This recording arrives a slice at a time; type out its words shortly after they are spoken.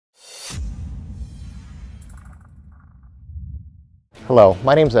Hello,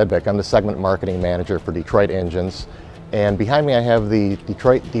 my name is Ed Bick. I'm the Segment Marketing Manager for Detroit Engines. And behind me I have the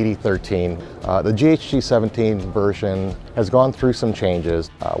Detroit DD13. The GHG 17 version has gone through some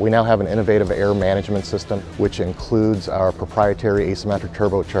changes. We now have an innovative air management system, which includes our proprietary asymmetric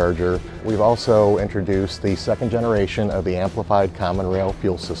turbocharger. We've also introduced the second generation of the amplified common rail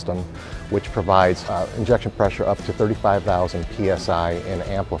fuel system, which provides injection pressure up to 35,000 psi in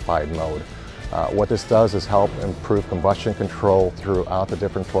amplified mode. What this does is help improve combustion control throughout the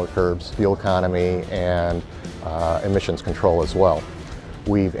different torque curves, fuel economy, and emissions control as well.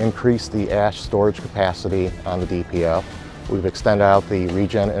 We've increased the ash storage capacity on the DPF. We've extended out the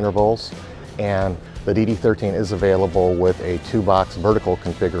regen intervals, and the DD13 is available with a 2-box vertical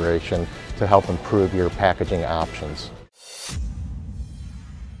configuration to help improve your packaging options.